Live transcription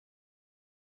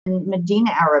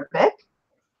Medina Arabic.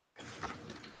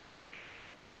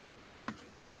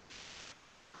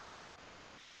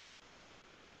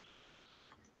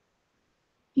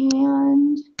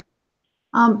 And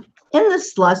in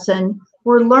this lesson,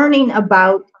 we're learning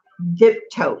about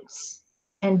diptotes.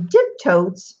 And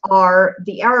diptotes are,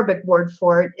 the Arabic word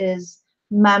for it is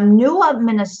mamnu'a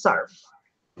min as-sarf.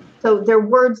 So they're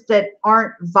words that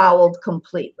aren't voweled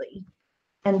completely.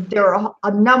 And there are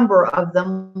a number of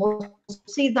them. We'll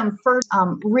see them first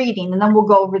reading, and then we'll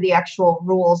go over the actual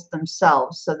rules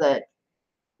themselves so that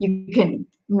you can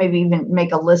maybe even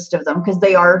make a list of them, because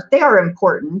they are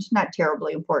important, not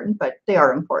terribly important, but they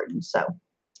are important. So,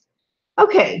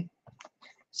 okay.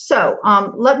 So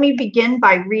let me begin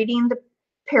by reading the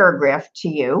paragraph to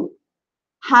you.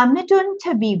 Hamidun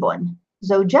tabibun,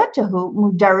 zawjatuhu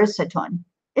mudarrisatun,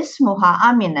 ismuha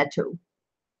Aminatu.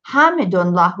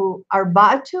 Hamidun lahu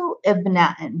arba'atu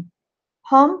ibna'in,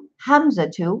 hum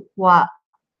Hamzatu wa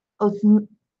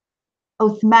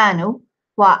Uthmanu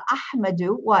wa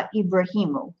Ahmadu wa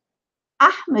Ibrahimu.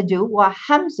 Ahmadu wa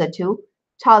Hamzatu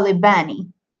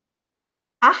talibani.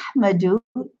 Ahmadu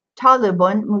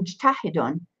talibun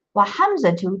mujtahidun wa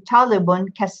Hamzatu talibun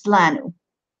kaslanu.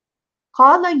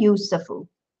 Qala Yusufu,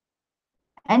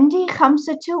 عندي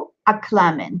خمسة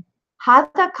أقلام،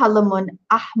 هذا قلم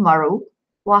أحمر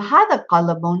وهذا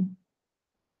قلم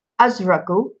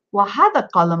أزرق وهذا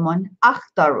قلم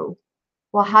أخضر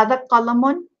وهذا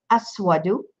قلم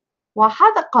أسود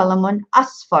وهذا قلم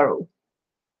أصفر.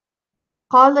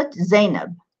 قالت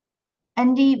زينب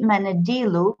عندي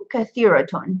مناديل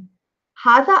كثيرة،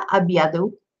 هذا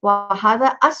أبيض وهذا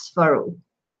أصفر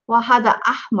وهذا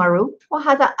أحمر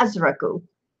وهذا أزرق.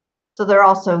 So they're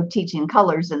also teaching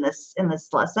colors in this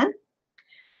lesson.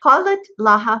 قالت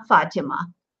لها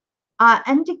فاطمة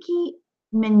عندك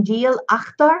منديل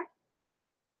أخضر؟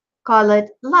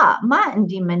 قالت لا، ما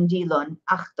عندي منديل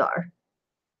أخضر.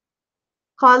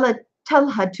 قالت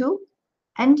طلحة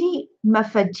عندي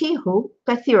مفاتيح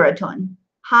كثيرة،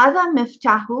 هذا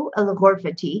مفتاح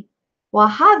الغرفة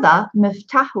وهذا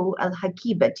مفتاح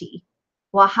الحقيبة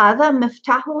وهذا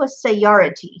مفتاح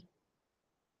السيارة.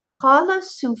 قال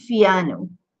سفيان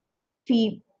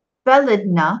في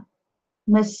بلدنا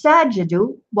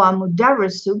مساجد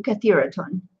ومدارس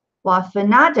كثيرة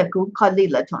وفنادق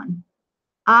قليلة.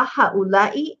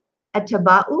 هؤلاء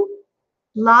أتباع؟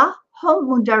 لا، هم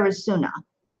مدرسون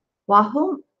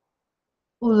وهم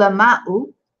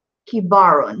علماء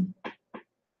كبار.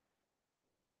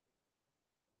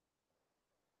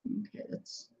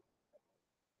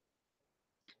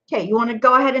 Okay, you want to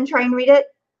go ahead and try and read it?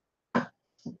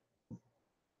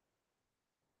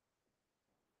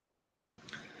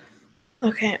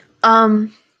 Okay.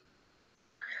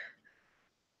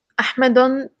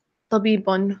 أحمد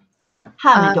طبيب.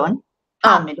 حامد.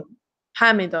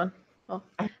 حامد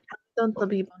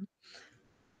طبيب.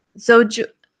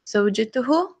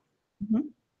 زوجته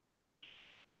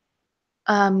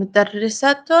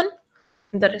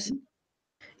مدرسة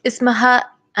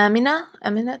اسمها آمنة.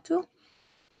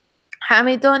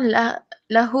 حامد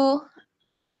له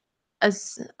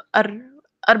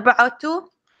أربعة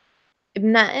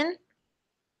ابناء،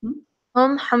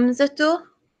 هم حمزة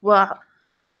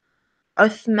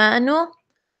وعثمان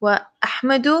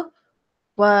وأحمد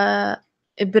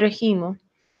وإبراهيم.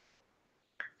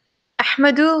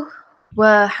 أحمد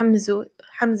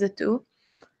وحمزة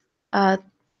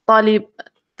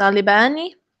طالبان.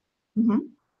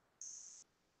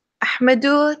 أحمد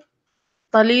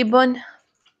طالب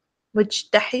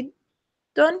مجتهد.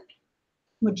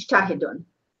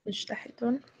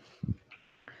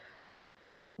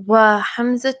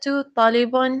 وحمزة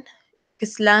طالب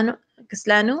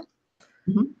كسلان.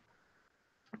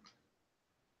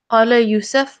 قال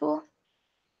يوسف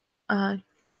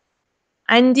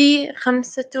عندي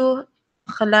 5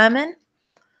 أقلام،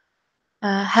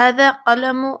 هذا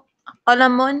قلم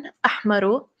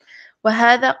أحمر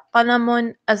وهذا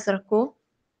قلم أزرق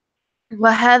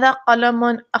وهذا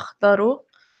قلم أخضر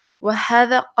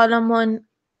وهذا قلم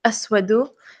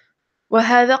أسود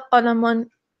وهذا قلم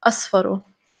أصفر.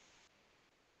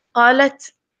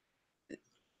 قالت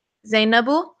زينب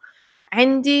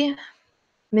عندي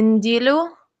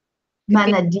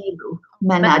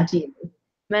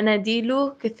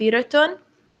مناديل كثيرة،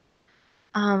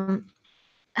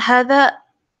 هذا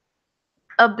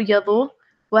أبيض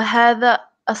وهذا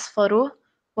أصفر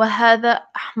وهذا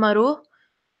أحمر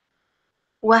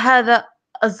وهذا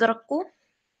أزرق.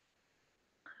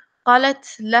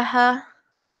 قالت لها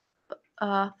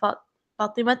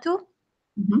فاطمة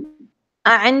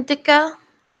عندك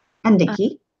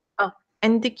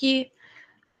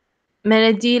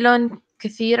مناديل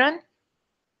كثيرا؟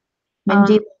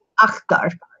 منديل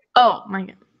أخضر. Oh my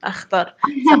god. أخضر.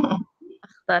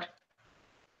 أخضر.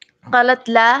 قالت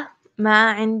لا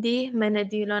ما عندي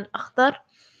مناديل أخضر.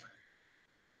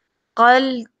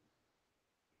 قال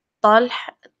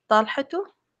طالحة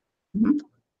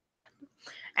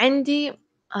عندي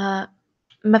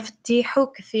مفاتيح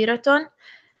كثيرة.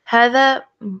 هذا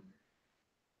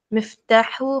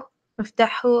مفتاح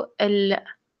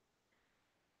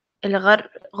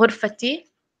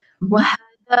غرفتي،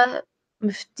 وهذا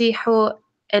مفتاح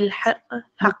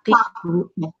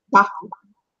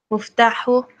مفتاح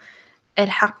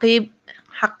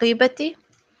حقيبتي،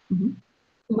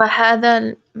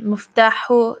 وهذا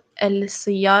مفتاح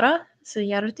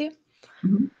سيارتي.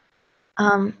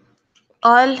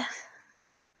 قال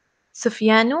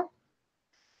سفيان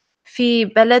في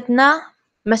بلدنا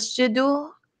مساجد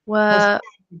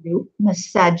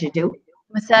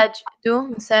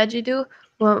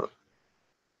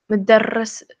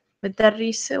ومدرس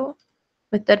مدرس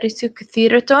مدرس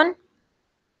كثيرة،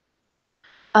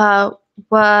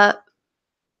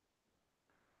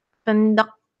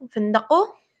 وفندق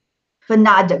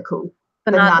فنادق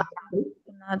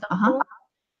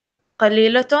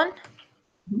قليلة.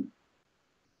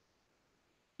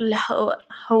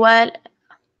 حوالة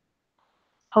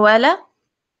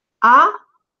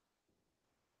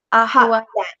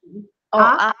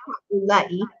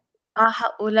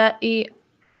هؤلاء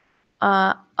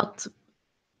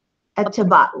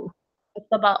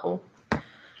الطباء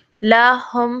لا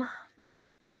هم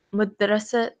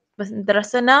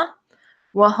مدرسنا،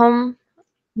 وهم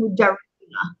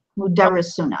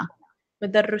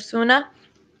مدرسون،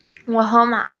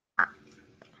 وهم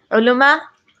علماء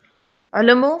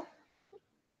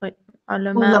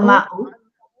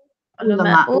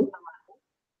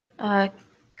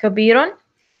كبار.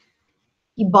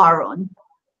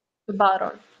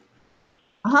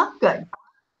 Good.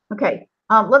 Okay.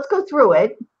 Let's go through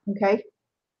it. Okay.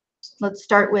 Let's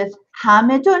start with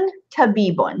Hamidun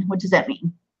Tabibun. What does that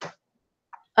mean?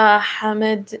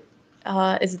 Hamid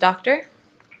is a doctor.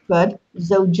 Good.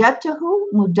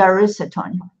 Zawjatuhu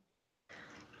mudarrisatun.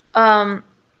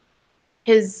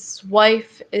 His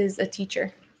wife is a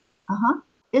teacher.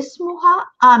 Ismuha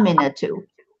Aminatu.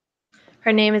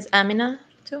 Her name is Amina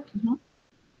too.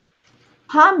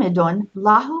 Hamidun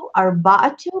lahu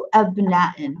arba'atu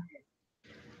abna'in.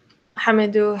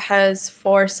 Hamidu has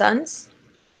 4 sons.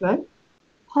 Good.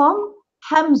 Hum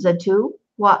Hamzatu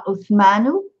wa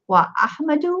Uthmanu wa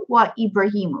Ahmadu wa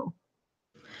Ibrahimu.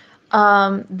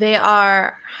 They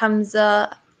are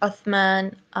Hamza,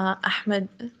 Uthman, Ahmed,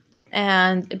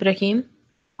 and Ibrahim.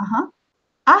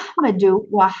 Ahmadu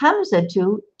wa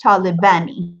Hamzatu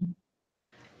Talibani.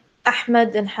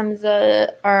 Ahmed and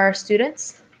Hamza are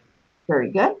students.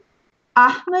 Very good.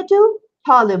 Ahmadu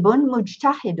Talibun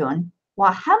Mujtahidun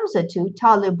wa Hamzatu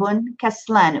Talibun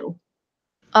Kaslanu.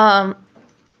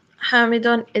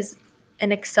 Hamidun is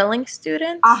an excelling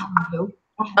student. Ahmadu.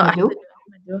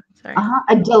 Sorry.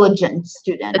 A diligent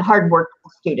student, a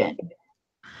hardworking student.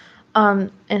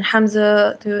 And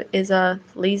Hamza too is a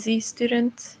lazy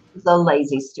student. He's a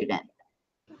lazy student.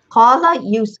 Qala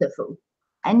Yusufu.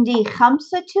 Andi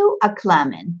khamsatu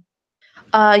aklamin.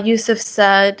 Yusuf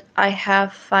said, I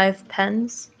have 5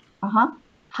 pens.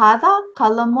 Hada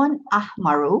qalamun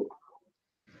ahmaru.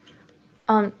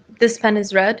 This pen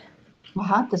is red.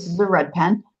 This is a red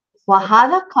pen. Wa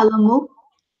hada qalamun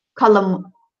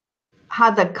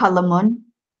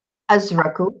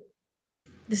azraku.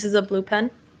 This is a blue pen.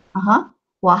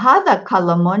 Wa hada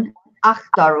qalamun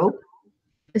akhdaru.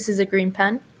 This is a green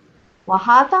pen. Wa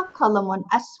hada qalamun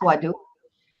aswadu.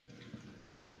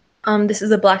 This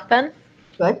is a black pen.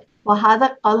 Good. Wa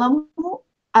hada qalamu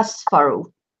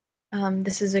asfaru.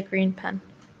 This is a green pen.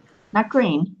 Not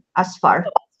green, asfar.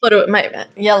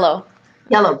 Yellow.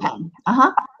 Yellow pen.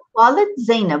 Walid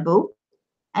Zainabu.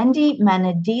 Andi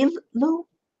manadilu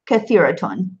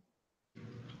kathiratun.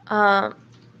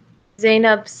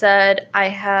 Zainab said, I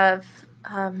have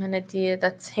manadi,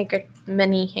 that's a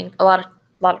lot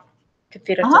of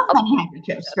kathiratun. Many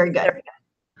handkerchiefs. Very good.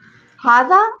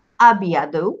 Hada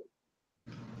abiyadu.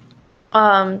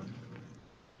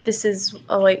 This is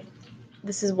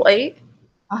white.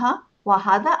 Wa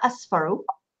hada asfaru.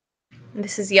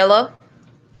 This is yellow.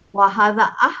 Wa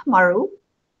hada ahmaru.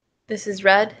 This is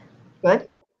red. Good.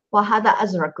 Wa hada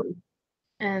azraku.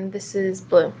 And this is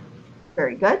blue.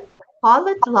 Very good.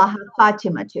 Qalat laha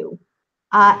Fatimatu.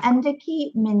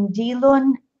 Andaki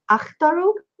mindilun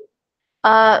akhtaru.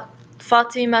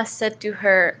 Fatima said to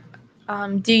her,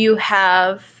 do you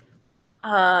have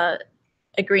a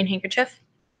green handkerchief?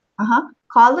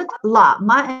 Qalat la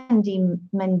ma andi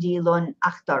mindilun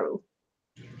akhtaru.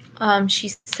 She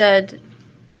said,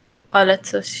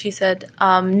 so she said,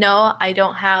 no, I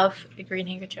don't have a green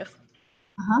handkerchief.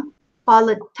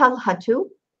 قالت طلحة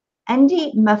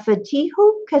عندي مفاتيح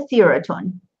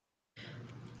كثيرة.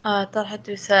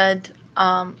 Talhatu said,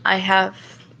 I have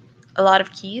a lot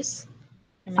of keys.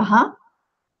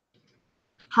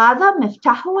 هذا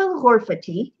مفتاح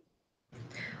الغرفة.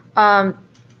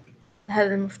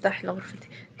 هذا المفتاح لغرفتي.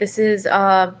 This is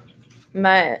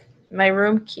my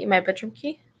room key, my bedroom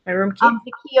key, my room key.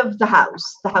 The key of the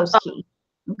house key.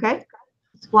 Okay.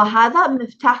 وهذا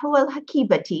مفتاح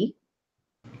الحقيبة.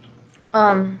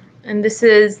 And this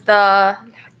is the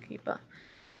الحقيبة.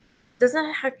 Doesn't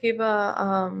الحقيبة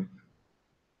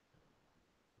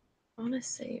I want to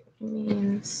say it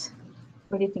means.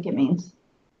 What do you think it means?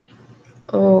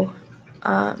 Oh,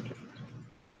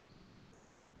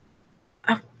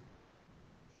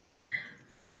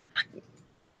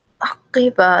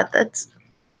 حقيبة. That's.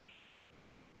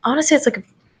 I want to say it's like a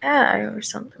bag or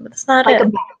something, but that's not like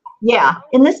it. Yeah.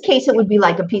 In this case, it would be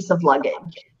like a piece of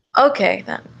luggage. Okay,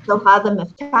 then. So هذا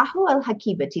مفتاح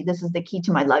الحقيبة. This is the key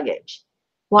to my luggage.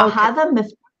 وهذا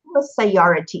مفتاح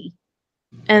السيارة.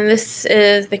 And this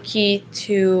is the key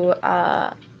to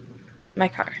my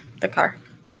car, the car.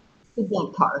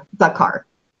 The car.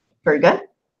 Very good.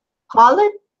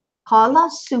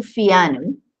 قال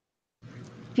سفيان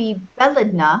في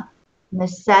بلدنا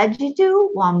مساجد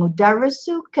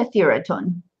ومدارس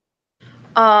كثيرة.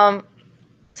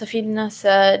 Safina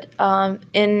said,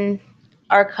 in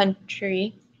our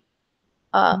country,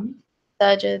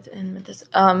 masajid and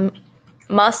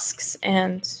mosques,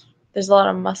 and there's a lot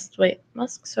of mosques. Wait,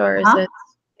 mosques or is it?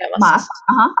 Yeah, mosques.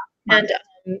 And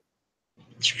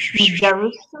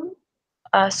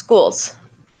schools.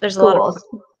 There's a lot of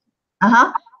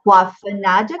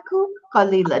وفنادق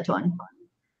قليلة.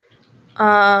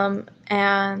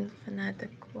 And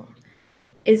fanatic.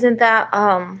 Isn't that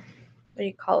what do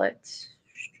you call it?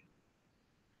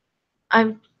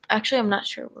 I'm not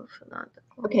sure what fanatic.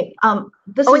 Okay.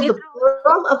 This is the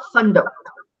plural of funduk.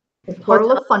 The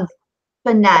plural of funduk.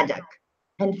 Fanatic.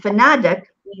 And fanatic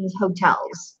means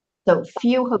hotels. So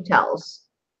few hotels.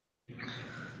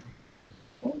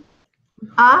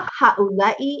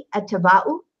 هؤلاء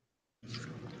التباء.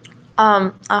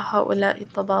 هؤلاء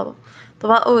الطباء.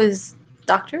 طباء is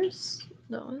doctors.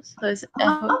 Those doctors.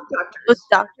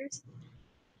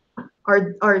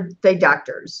 Are they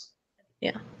doctors?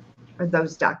 Yeah. Are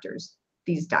those doctors?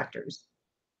 These doctors.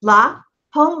 لا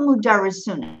هم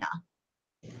مدرسون.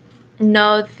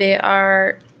 No, they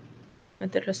are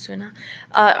مدرسون.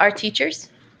 Are teachers.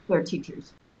 They're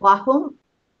teachers. وهم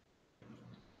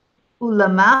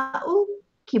علماء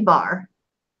كبار.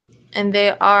 And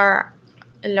they are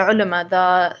العلماء,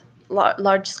 the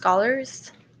large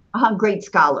scholars. Great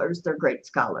scholars. They're great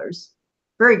scholars.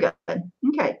 Very good.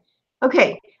 Okay.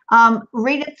 Okay.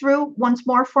 Read it through once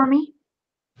more for me.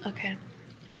 Okay.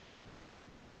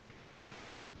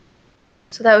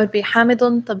 So that would be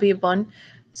حامد طبيب,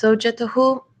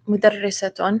 زوجته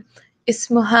مدرسة,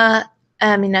 اسمها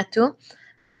آمنة.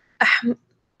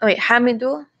 حامد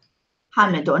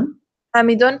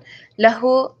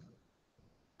له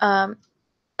 4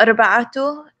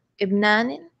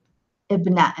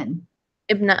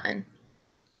 أبناء.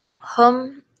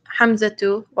 هم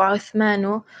حمزة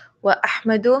وعثمان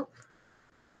وأحمد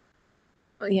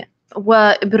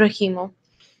وإبراهيم.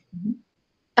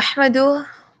 أحمد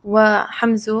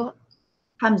وحمزة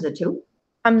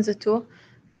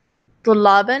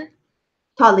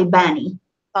طالبان.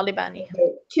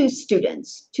 Two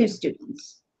students.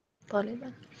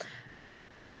 طالبان.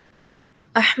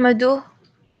 أحمد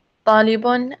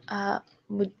طالب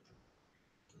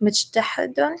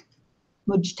مجتهد.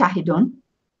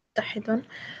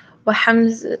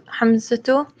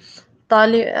 وحمزة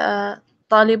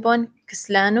طالب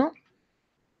كسلان.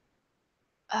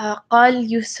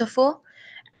 قال يوسف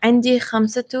عندي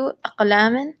 5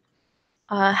 أقلام.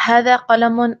 هذا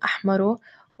قلم أحمر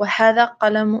وهذا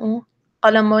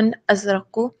قلم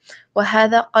أزرق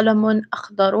وهذا قلم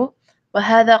أخضر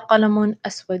وهذا قلم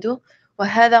أسود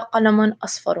وهذا قلم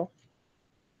أصفر.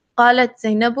 قالت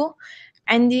زينب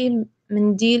عندي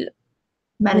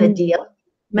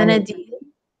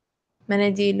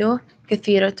مناديل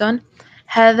كثيرة.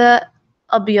 هذا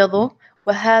أبيض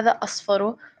وهذا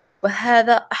أصفر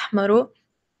وهذا أحمر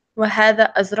وهذا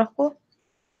أزرق.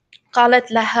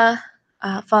 قالت لها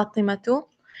فاطمة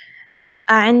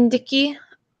أعندك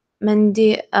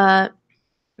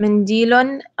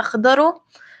منديل أخضر؟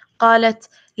 قالت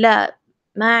لا،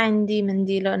 ما عندي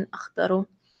منديل أخضر.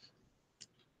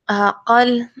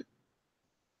 قال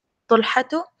طلحة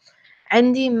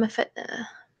عندي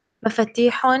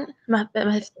مفاتيح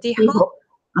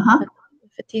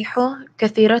مفاتيح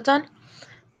كثيرة.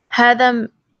 هذا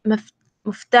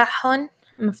مفتاح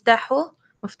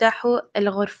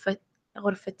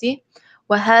غرفتي،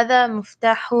 وهذا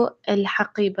مفتاح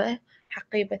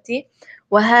حقيبتي،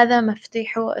 وهذا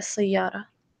مفتاح السيارة.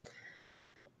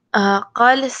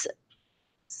 قال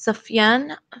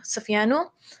سفيان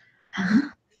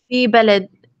في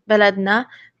بلدنا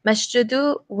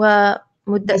مسجد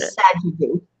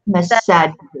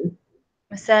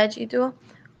مساجد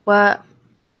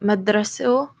ومدرس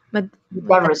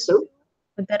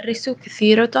مدرس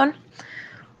كثيرة،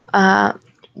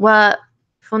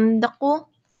 وفندق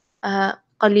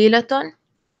قليلة.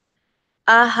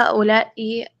 هؤلاء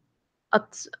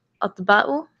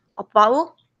أطباء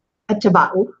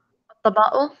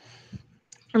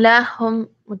لا هم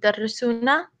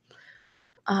مدرسون،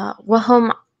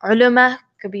 وهم علماء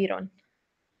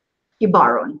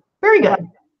كبار. Very good.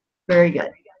 Very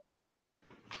good.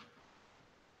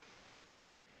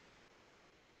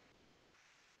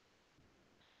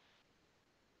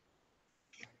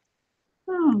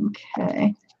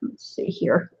 Okay, let's see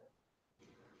here.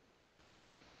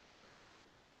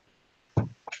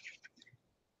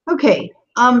 Okay,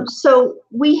 so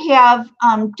we have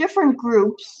different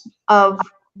groups of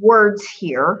words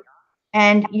here,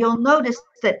 and you'll notice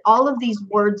that all of these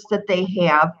words that they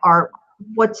have are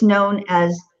what's known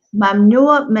as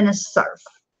mamnua min as-sarf.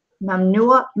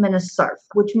 Mamnua min as-sarf,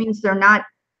 which means they're not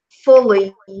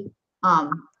fully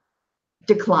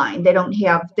declined. They'll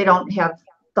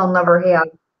never have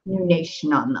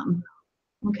nunation on them.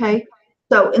 Okay,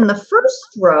 so in the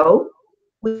first row,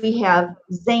 we have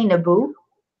Zainabu,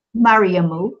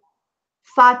 Mariamu,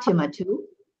 Fatimatu,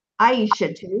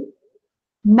 Aishatu,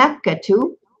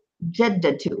 Mekkatu,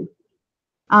 Jeddatu.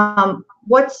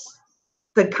 What's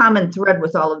the common thread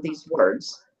with all of these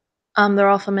words? They're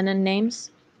all feminine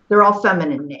names. They're all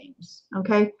feminine names.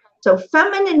 Okay, so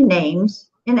feminine names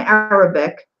in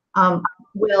Arabic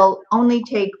will only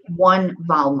take one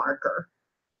vowel marker.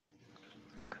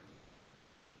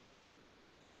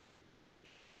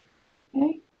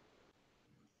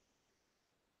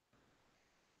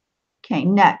 Okay,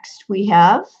 next we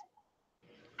have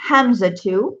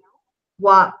Hamzatu,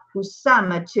 wa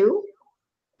Usamatu,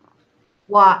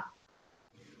 wa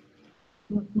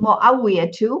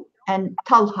Muawiyatu, and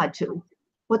Talhatu.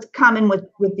 What's common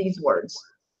with these words?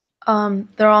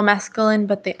 They're all masculine,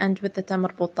 but they end with the ta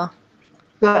marbuta.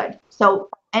 Good. So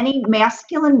any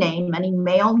masculine name, any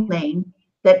male name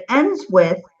that ends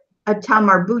with a ta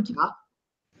marbuta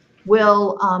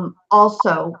will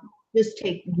also just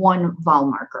take one vowel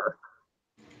marker.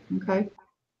 Okay.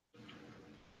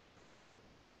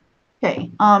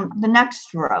 Okay. The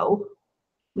next row,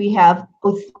 we have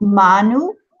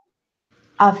Uthmanu,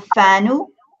 Afanu,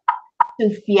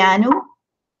 Sufyanu,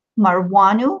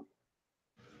 Marwanu,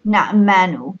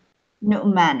 Nu'manu.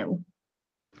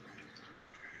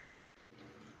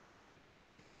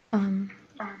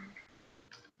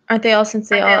 Aren't they all, since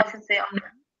they all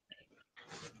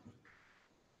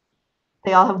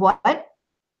have what? What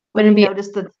Wouldn't do you be notice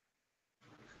that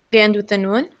they end with the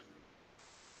noon?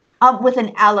 With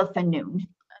an aleph and noon.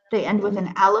 They end with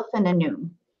an aleph and a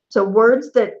noon. So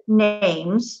words that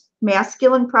names,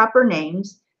 masculine proper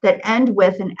names, that end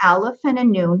with an aleph and a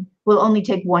noon will only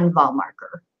take one vowel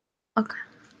marker. Okay.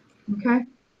 Okay.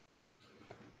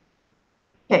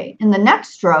 Okay, in the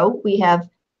next row, we have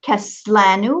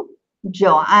Keslanu,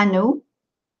 Joanu,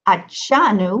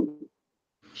 Achanu,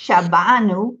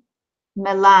 Shabanu,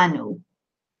 Melanu.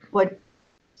 What's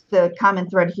the common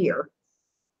thread here?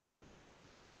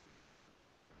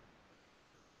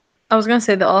 I was gonna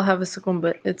say they all have a sukun,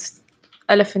 but it's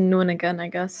alif and noon again, I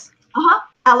guess.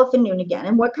 Aleph and noon again.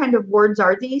 And what kind of words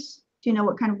are these? Do you know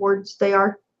what kind of words they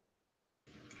are?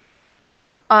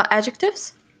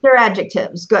 Adjectives? They're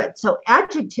adjectives. Good. So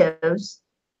adjectives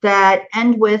that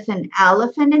end with an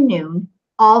aleph and a noon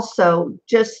also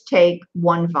just take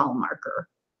one vowel marker.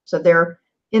 So they're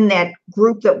in that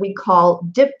group that we call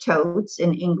diptotes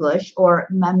in English, or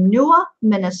mamnua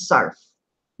min as-sarf.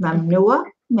 Mamnua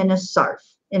min as-sarf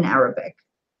in Arabic.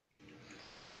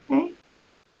 Okay.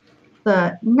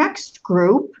 The next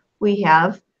group we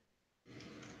have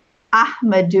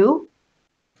Ahmadu,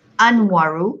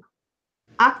 Anwaru,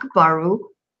 Akbaru,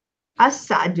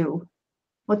 Asadu.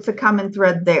 What's the common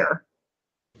thread there?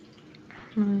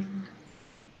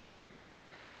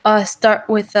 Start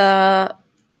with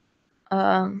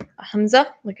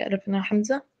hamza, like alif and a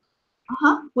hamza.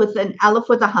 With an aleph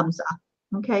with a hamza.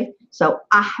 Okay, so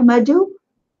Ahmadu,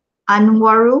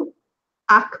 Anwaru,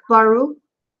 Akbaru,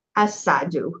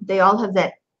 Asadu. They all have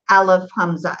that aleph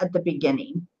hamza at the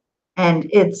beginning, and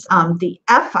it's the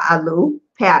af'alu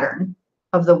pattern.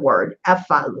 of the word,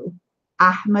 afalu.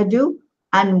 Ahmadu,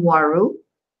 Anwaru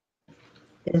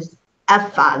is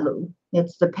afalu.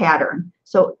 It's the pattern.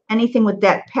 So anything with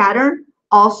that pattern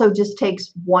also just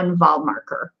takes one vowel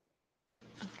marker.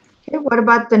 Okay, what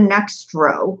about the next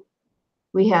row?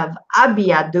 We have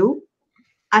abiyadu,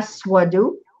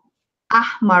 aswadu,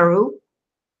 ahmaru,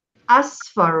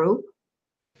 asfaru,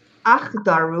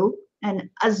 akhdaru, and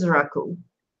azraku.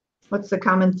 What's the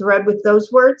common thread with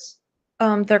those words?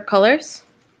 Their colors.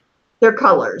 They're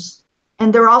colors,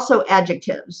 and they're also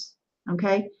adjectives.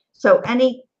 Okay, so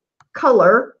any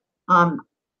color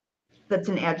that's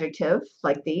an adjective,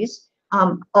 like these,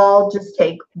 all just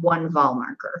take one vowel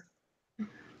marker.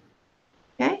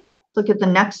 Okay, look at the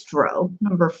next row,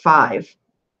 number 5.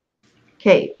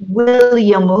 Okay,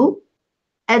 Williamu,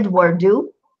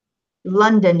 Edwardu,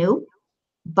 Londonu,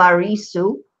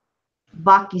 Barisu,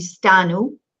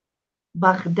 Pakistanu,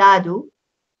 Baghdadu,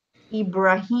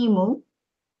 Ibrahimu,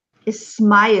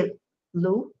 Ismailu,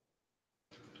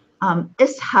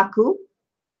 Ishaku,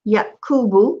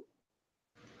 Yakubu,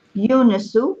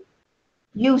 Yunusu,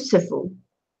 Yusufu.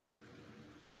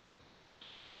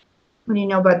 What do you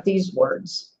know about these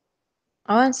words?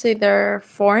 I want to say they're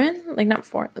foreign, like not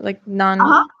foreign, like non.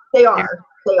 They are.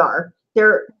 They are.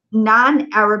 They're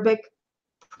non-Arabic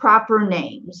proper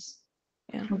names.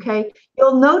 Yeah. Okay.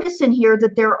 You'll notice in here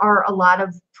that there are a lot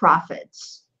of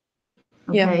prophets.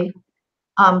 Okay.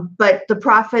 Yeah. But the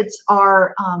prophets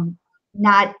are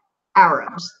not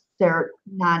Arabs. They're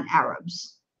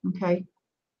non-Arabs. Okay.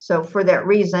 So for that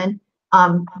reason,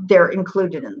 they're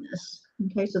included in this.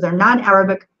 Okay. So they're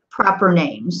non-Arabic proper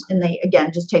names, and they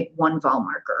again just take one vowel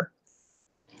marker.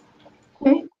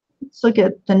 Okay. Let's look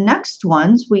at the next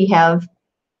ones. We have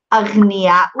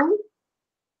aghniya'u,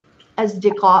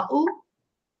 asdiqa'u,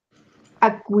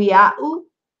 akwiya'u,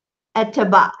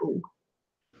 ataba'u.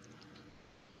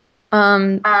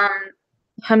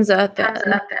 Hamza at the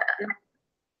end.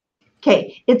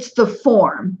 Okay, it's the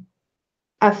form.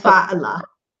 Afa'ala.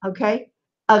 Okay.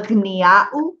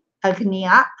 Aghniya'u,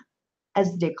 aghniya,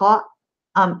 asdiqa.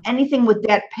 Anything with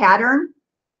that pattern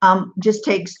just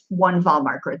takes one vowel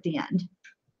marker at the end.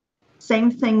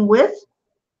 Same thing with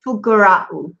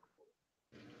fuqara'u,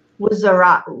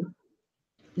 wuzara'u,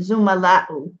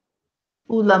 zumala'u,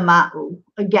 ulama'u.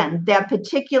 Again, that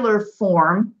particular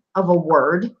form of a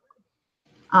word.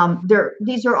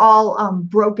 These are all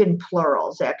broken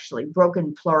plurals, actually,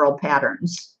 broken plural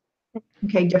patterns.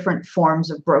 Okay, different forms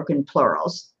of broken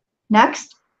plurals.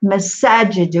 Next,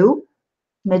 masajidu,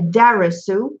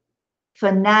 madarisu,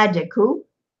 fanadiku,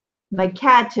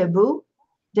 makatibu,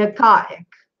 daqa'iq.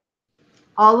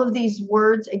 All of these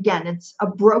words, again, it's a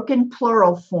broken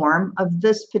plural form of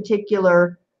this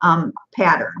particular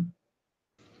pattern.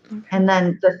 Okay. And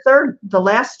then the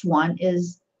last one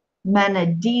is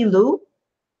manadilu,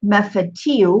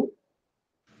 mefatiu,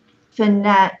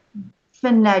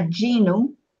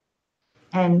 finajinu,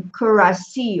 and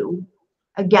kurasiu.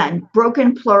 Again,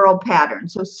 broken plural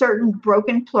patterns. So certain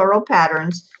broken plural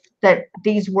patterns that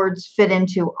these words fit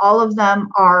into, all of them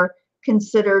are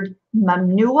considered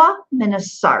mamnua min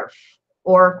as-sarf,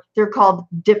 or they're called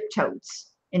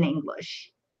diptotes in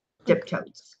English.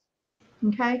 Diptotes.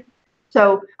 Okay,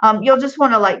 so you'll just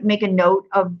want to like make a note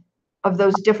of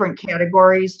those different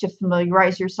categories to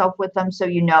familiarize yourself with them, so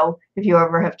you know if you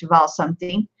ever have to vowel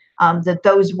something, that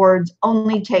those words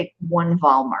only take one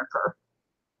vowel marker.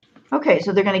 Okay,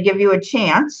 so they're going to give you a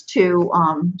chance to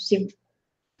see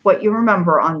what you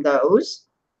remember on those.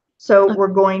 So we're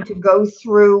going to go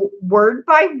through word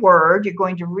by word. You're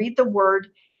going to read the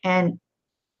word and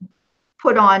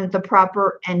put on the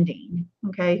proper ending.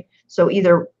 Okay, so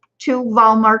either 2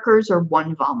 vowel markers or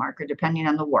 1 vowel marker, depending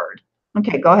on the word.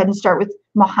 Okay, go ahead and start with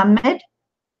Muhammad.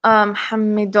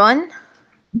 Hamidun,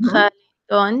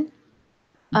 Khalidun,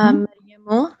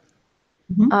 Maryamu,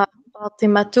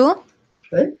 Fatimatu,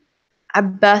 good.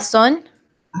 Abbasun,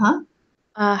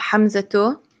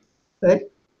 Hamzatu, good.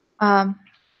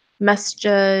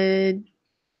 Masjidun,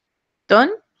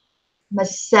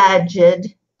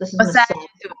 Masajid. This is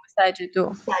Masajidu.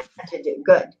 Masajidu.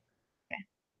 Good.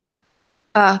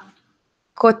 Okay.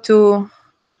 Kutubun.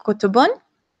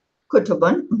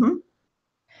 Kutubun.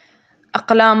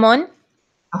 Aqlamun.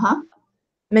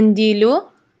 Mandilu.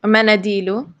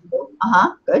 Manadilu.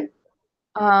 Good.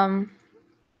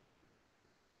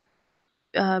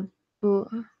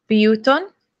 Biyutun.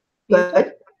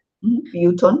 Good.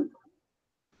 Biyutun.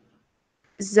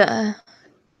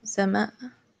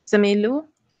 Zamilu.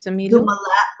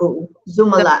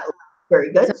 Zumala'u. Very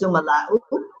good. Zumala'u.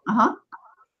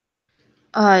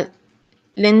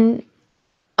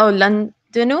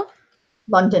 Londonu.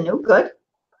 Londonu. Good.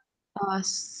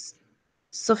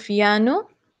 سفيان.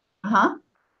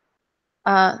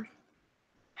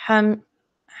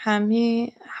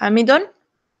 حميد.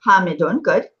 حامد.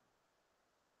 Good.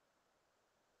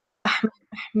 أحمد.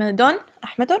 أحمد.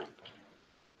 أحمد.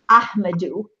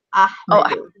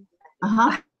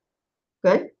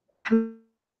 Good.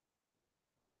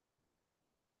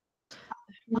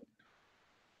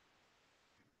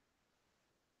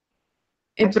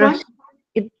 إبراهيم.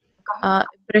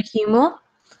 إبراهيم.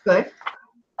 Good.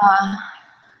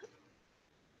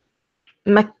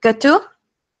 مكة.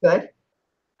 Good.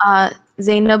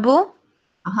 زينب.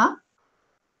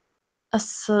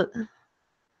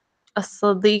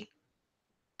 الصديقة.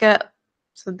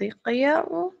 صديقية.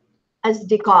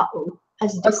 أصدقاء.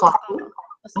 أصدقاء.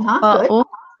 أصدقاء.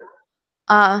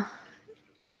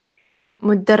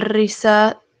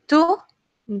 مدرسات.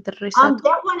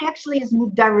 That one actually is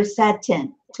مدرسات.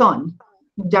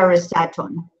 مدرسات.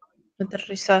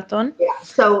 مدرسات. Yeah.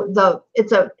 So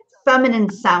it's a feminine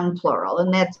sound plural,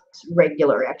 and that's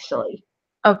regular actually.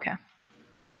 Okay.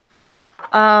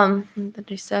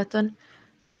 مدرسات.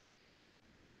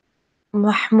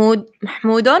 محمود.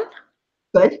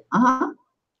 Good.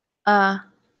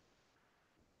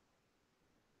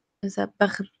 إذا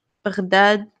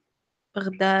بغداد.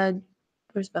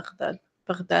 Where's Baghdad?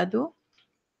 Baghdadu.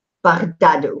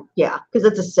 Baghdadu. Yeah, because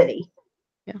it's a city.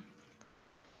 Yeah.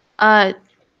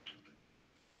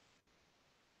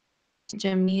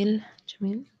 جميل.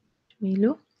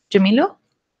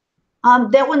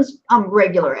 That one's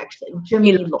regular actually.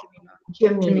 Jamilun.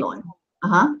 Jamilun.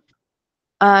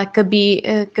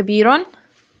 كبير.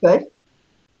 Good.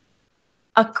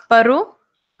 أكبر.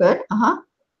 Good.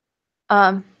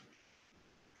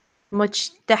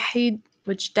 مجتهد.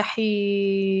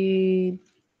 مجتهد.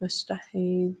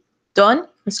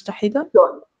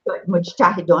 Good.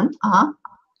 مجتهدون.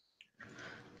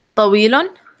 طويل.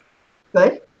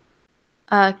 Good.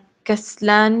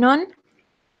 كسلان.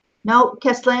 No,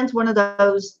 Keslan's one of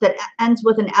those that ends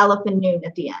with an aleph and noon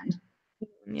at the end.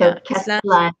 Yeah. So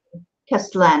Keslan.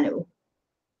 Keslanu.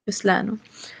 كسلان.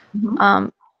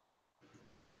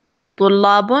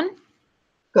 طلاب.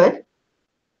 Good.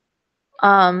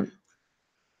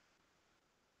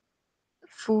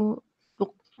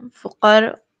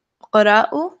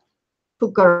 فقراء.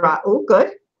 Fukara'u. Good.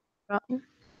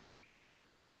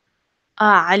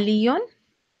 علي.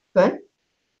 Good.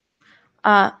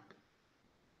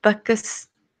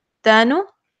 باكستان.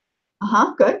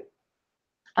 Good.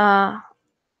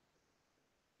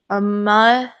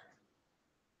 عمار.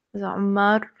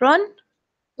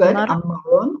 Good.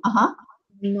 Amarun.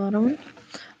 عمار.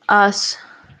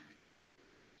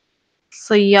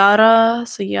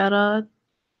 سيارات.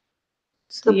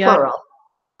 The plural.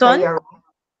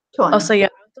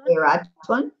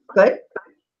 سياراتun. Good.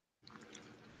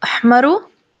 أحمر.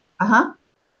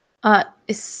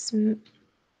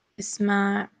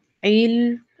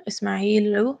 إسماعيل.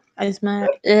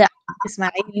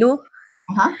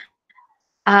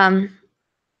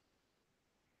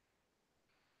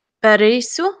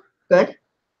 باريس. Good.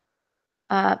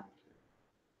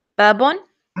 باب.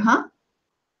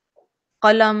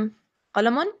 قلم.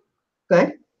 Good.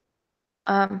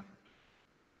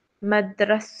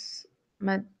 مدرس.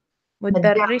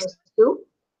 Madarisu.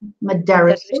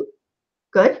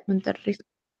 Good. مدرس.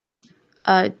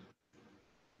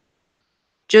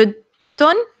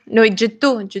 جدة. No,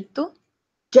 جدة.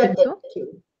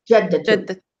 Jaddatu.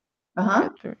 جدة.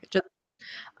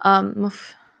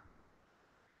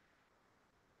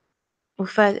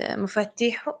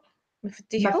 مفاتيح.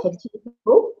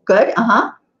 Good.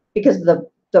 Because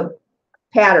the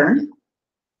pattern.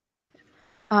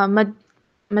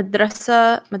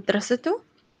 مدرسة.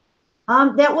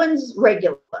 That one's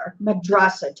regular.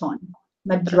 Madrasatun.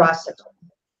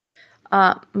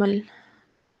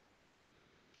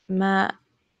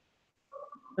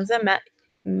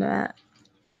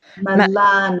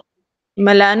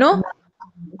 ميلانو.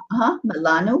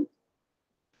 Milano.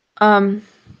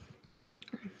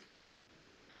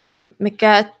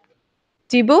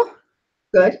 مكاتب.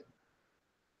 Good.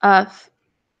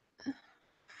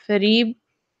 فريب.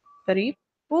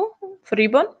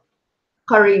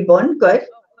 Qaribun. Good.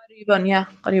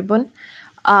 قريب.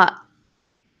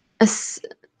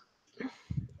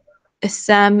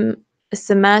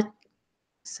 السمات.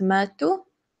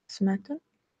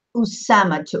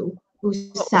 Usamatu.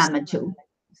 Usama.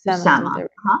 There.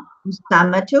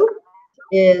 Usamatu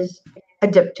is a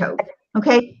diptote.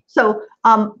 Okay, so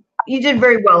you did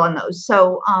very well on those.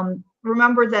 So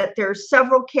remember that there's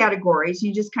several categories.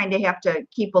 You just kind of have to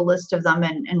keep a list of them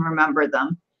and remember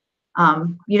them.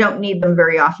 You don't need them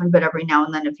very often, but every now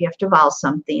and then if you have to vowel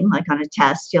something, like on a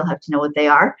test, you'll have to know what they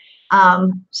are.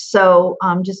 So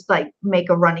just like make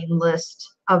a running list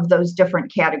of those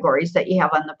different categories that you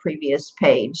have on the previous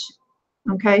page.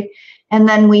 Okay, and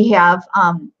then we have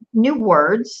new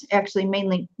words, actually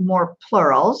mainly more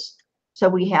plurals. So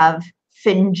we have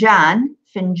finjan.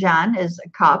 Finjan is a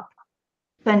cup.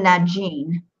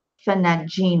 Fanajin.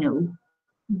 Fanajinu.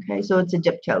 Okay, so it's a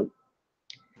diptote.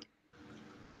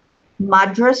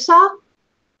 Madrasa.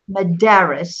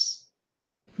 Madaris.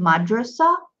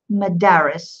 Madrasa.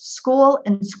 Madaris. School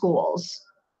and schools.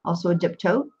 Also a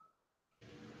diptote.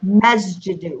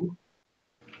 Masjidu.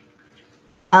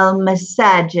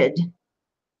 Al-Masajid.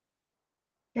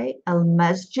 Okay,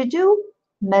 Al-Masjidu.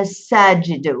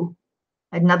 Masajidu.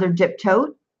 Another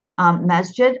diptote.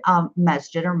 Masjid,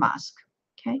 masjid or mosque.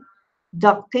 Okay.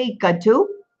 Daqiqatu.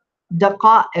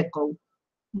 Daqa'iqu.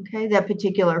 Okay, that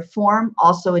particular form,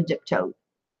 also a diptote.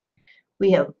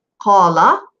 We have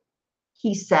qala,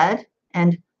 he said,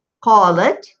 and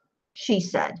qalat, she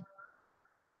said.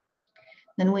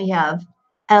 Then we have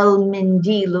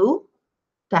el-mindilu,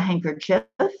 the handkerchief,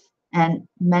 and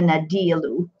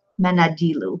menadilu,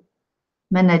 menadilu.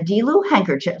 Menadilu,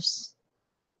 handkerchiefs.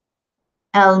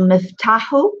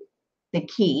 El-miftahu, the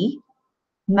key.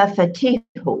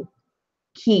 Mafatihu,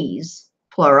 keys,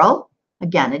 plural.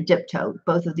 Again, a diptote.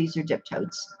 Both of these are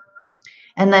diptotes.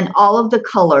 And then all of the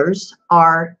colors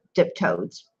are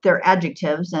diptotes. They're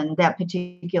adjectives, and that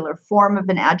particular form of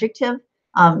an adjective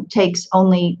takes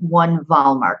only one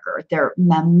vowel marker. They're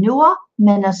mamnua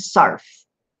min as-sarf.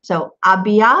 So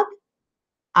abiyad,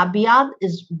 abiyad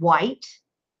is white.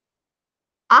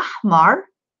 Ahmar,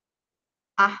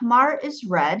 ahmar is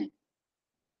red.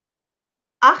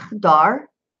 Akhdar,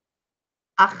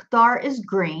 akhdar is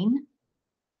green.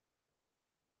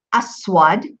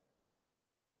 Aswad,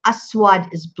 aswad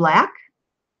is black.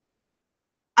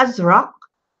 Azraq,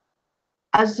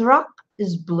 azraq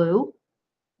is blue.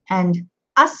 And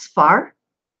asfar,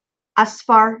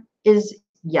 asfar is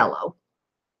yellow.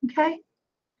 Okay.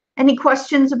 Any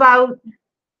questions about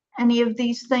any of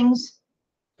these things?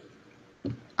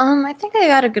 I think I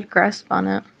got a good grasp on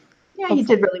it. Yeah, you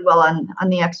did really well on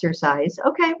the exercise.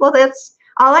 Okay, well, that's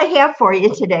all I have for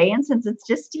you today. And since it's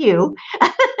just you,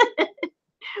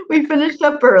 we finished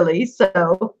up early.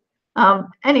 So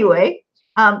anyway,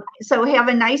 so have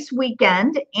a nice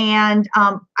weekend. And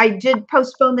I did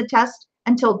postpone the test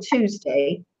until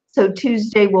Tuesday. So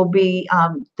Tuesday will be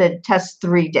the test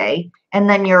 3 day. And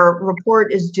then your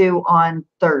report is due on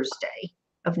Thursday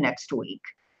of next week.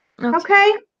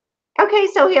 Okay. Okay,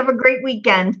 so have a great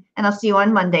weekend, and I'll see you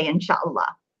on Monday,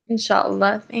 inshallah.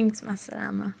 Inshallah. Thanks, ma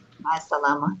salama. Ma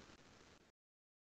salama.